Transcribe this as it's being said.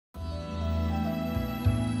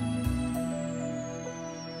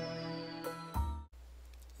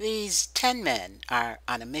These 10 men are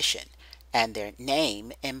on a mission, and their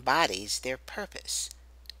name embodies their purpose: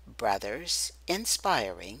 Brothers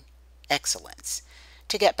Inspiring Excellence.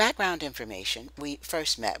 To get background information, we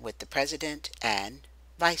first met with the president and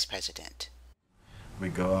vice president. We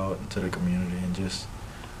go out into the community and just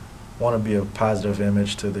want to be a positive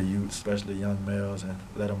image to the youth, especially young males, and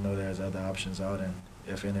let them know there's other options out, and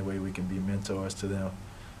if any way we can be mentors to them,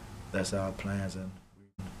 that's our plans. And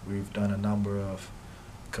we've done a number of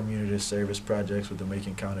community service projects with the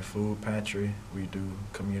Macon County Food Pantry. We do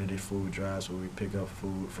community food drives where we pick up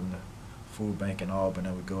food from the food bank in Auburn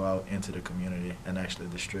and we go out into the community and actually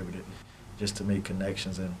distribute it, just to make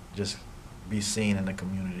connections and just be seen in the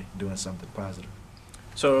community doing something positive.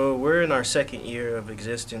 So we're in our second year of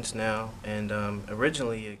existence now, and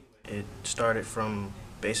originally it started from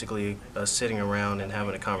basically us sitting around and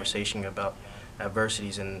having a conversation about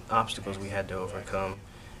adversities and obstacles we had to overcome,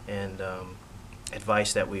 and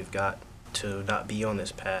advice that we've got to not be on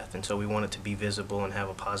this path. And so we wanted to be visible and have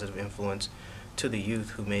a positive influence to the youth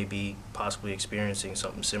who may be possibly experiencing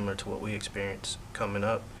something similar to what we experienced coming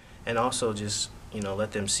up, and also just,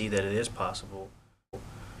 let them see that it is possible,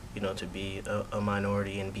 to be a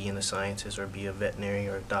minority and be in the sciences or be a veterinary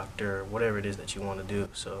or a doctor or whatever it is that you want to do.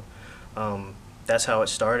 So that's how it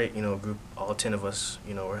started. A group, all 10 of us,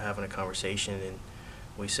 were having a conversation, and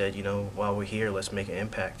we said, while we're here, let's make an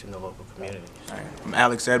impact in the local community. All right. I'm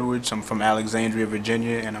Alex Edwards. I'm from Alexandria,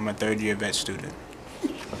 Virginia, and I'm a third-year vet student.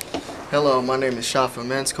 Hello, my name is Shafa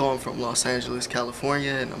Mensko. I'm from Los Angeles,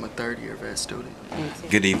 California, and I'm a third-year vet student.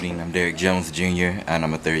 Good evening. I'm Derek Jones, Jr., and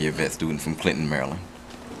I'm a third-year vet student from Clinton, Maryland.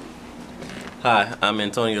 Hi, I'm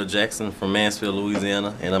Antonio Jackson from Mansfield,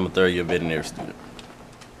 Louisiana, and I'm a third-year veterinary student.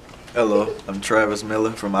 Hello, I'm Travis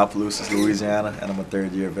Miller from Opelousas, Louisiana, and I'm a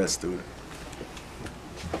third-year vet student.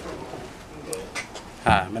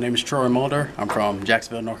 Hi, my name is Troy Mulder. I'm from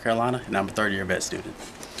Jacksonville, North Carolina, and I'm a third-year vet student.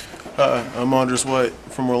 Hi, I'm Andres White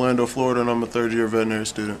from Orlando, Florida, and I'm a third-year veterinary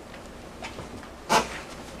student.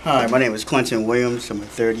 Hi, my name is Clinton Williams. I'm a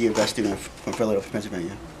third-year vet student from Philadelphia,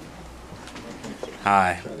 Pennsylvania.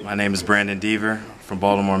 Hi, my name is Brandon Deaver from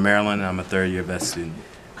Baltimore, Maryland, and I'm a third-year vet student.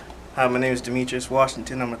 Hi, my name is Demetrius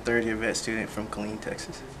Washington. I'm a third-year vet student from Killeen,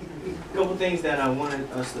 Texas. A couple things that I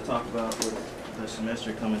wanted us to talk about with the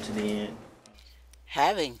semester coming to the end.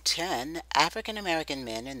 Having 10 African American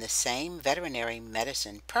men in the same veterinary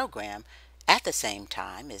medicine program at the same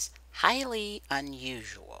time is highly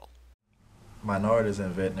unusual. Minorities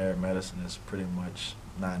in veterinary medicine is pretty much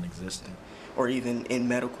non-existent. Or even in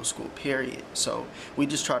medical school, period. So we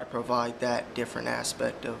just try to provide that different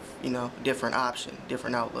aspect of, different option,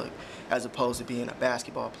 different outlook, as opposed to being a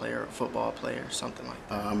basketball player, a football player, something like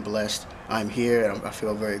that. I'm blessed. I'm here, and I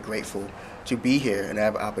feel very grateful to be here and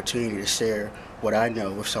have an opportunity to share what I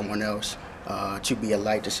know with someone else, to be a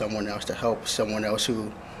light to someone else, to help someone else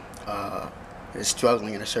who is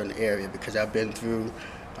struggling in a certain area, because I've been through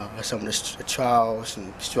some of the trials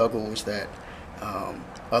and struggles that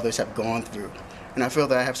others have gone through. And I feel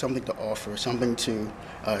that I have something to offer, something to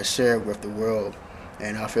share with the world.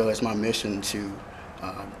 And I feel it's my mission to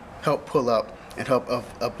help pull up and help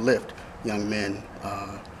uplift young men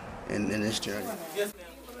in this journey.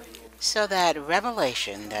 So that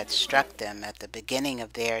revelation that struck them at the beginning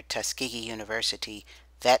of their Tuskegee University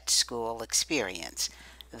vet school experience,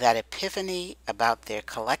 that epiphany about their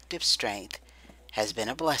collective strength, has been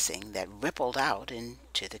a blessing that rippled out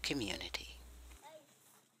into the community.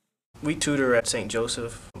 We tutor at St.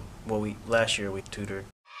 Joseph. Well, last year we tutored.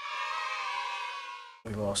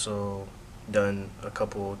 We've also done a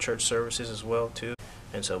couple church services as well too,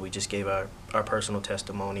 and so we just gave our personal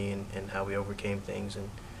testimony and how we overcame things and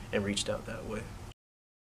reached out that way.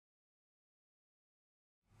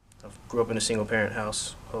 I grew up in a single parent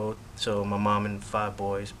household, so my mom and 5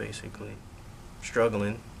 boys basically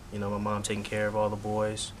struggling. My mom taking care of all the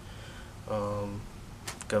boys,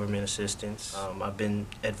 government assistance. I've been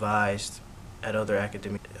advised at other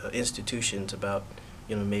academic institutions about,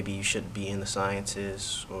 maybe you shouldn't be in the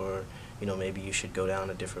sciences, or, maybe you should go down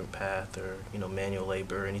a different path, or, manual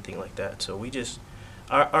labor or anything like that. So we just,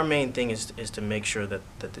 our main thing is to make sure that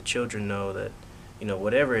the children know that,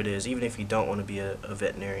 whatever it is, even if you don't want to be a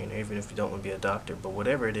veterinarian, or even if you don't want to be a doctor, but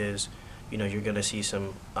whatever it is, you're going to see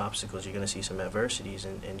some obstacles, you're going to see some adversities,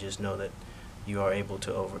 and just know that you are able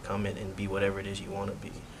to overcome it and be whatever it is you want to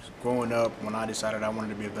be. Growing up, when I decided I wanted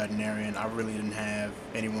to be a veterinarian, I really didn't have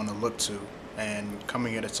anyone to look to. And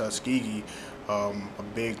coming here to Tuskegee, a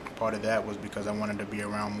big part of that was because I wanted to be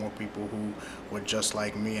around more people who were just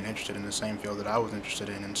like me and interested in the same field that I was interested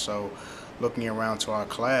in. And so looking around to our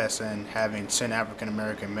class and having 10 African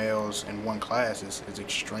American males in one class is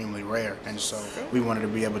extremely rare. And so we wanted to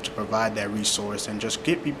be able to provide that resource and just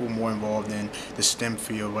get people more involved in the STEM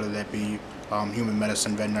field, whether that be human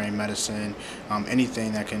medicine, veterinary medicine,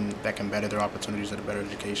 anything that can better their opportunities at a better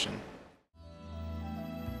education.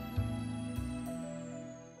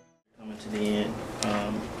 Coming to the end,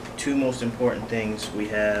 two most important things we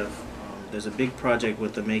have. There's a big project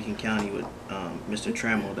with the Macon County with Mr.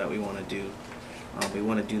 Trammell that we want to do. We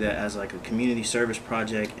want to do that as like a community service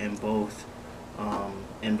project, and both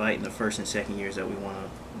inviting the first and second years that we want to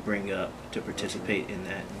bring up to participate in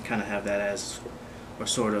that, and kind of have that as, or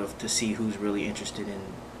sort of to see who's really interested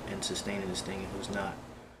in sustaining this thing and who's not.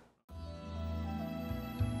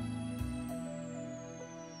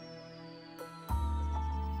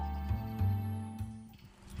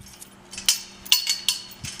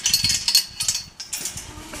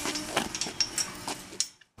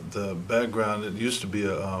 The background, it used to be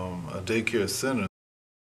a daycare center,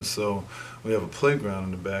 so we have a playground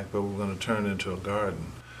in the back, but we're going to turn it into a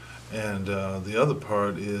garden. And the other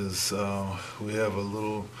part is we have a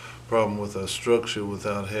little problem with our structure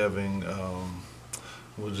without having,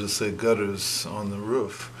 we'll just say, gutters on the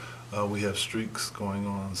roof. We have streaks going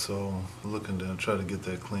on, so looking to try to get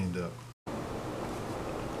that cleaned up.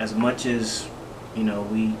 As much as, you know,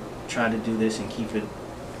 we try to do this and keep it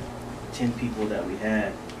 10 people that we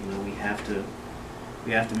had, you know, we have to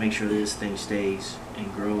make sure this thing stays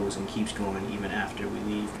and grows and keeps going even after we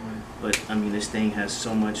leave. But I mean, this thing has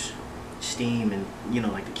so much steam, and you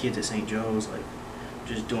know, like the kids at St. Joe's, like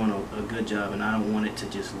just doing a good job, and I don't want it to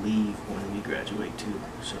just leave when we graduate too.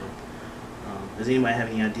 So does anybody have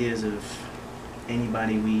any ideas of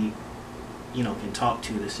anybody we, you know, can talk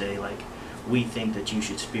to say, like, we think that you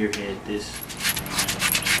should spearhead this?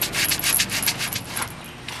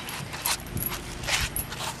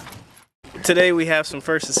 Today we have some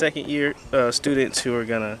first and second year students who are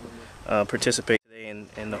going to participate today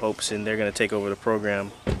in the hopes, and they're going to take over the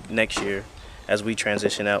program next year as we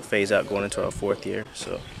transition out, phase out, going into our fourth year.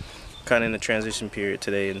 So kind of in the transition period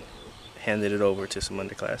today, and handed it over to some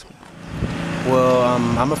underclassmen. Well,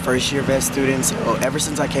 I'm a first year vet student, so ever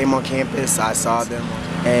since I came on campus, I saw them,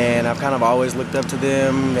 and I've kind of always looked up to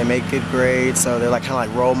them. They make good grades, so they're like kind of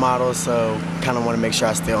like role models, so kind of want to make sure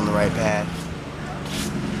I stay on the right path.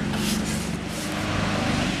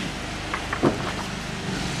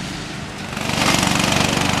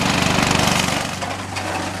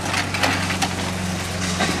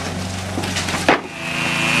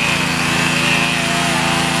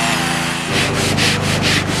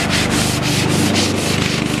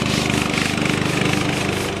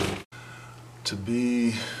 To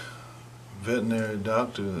be veterinary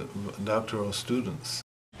doctoral students,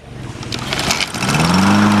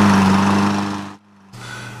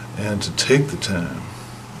 and to take the time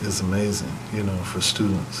is amazing, you know, for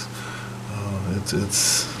students.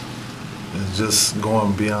 It's just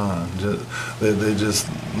going beyond. They just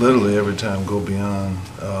literally every time go beyond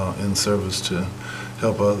in service to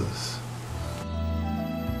help others.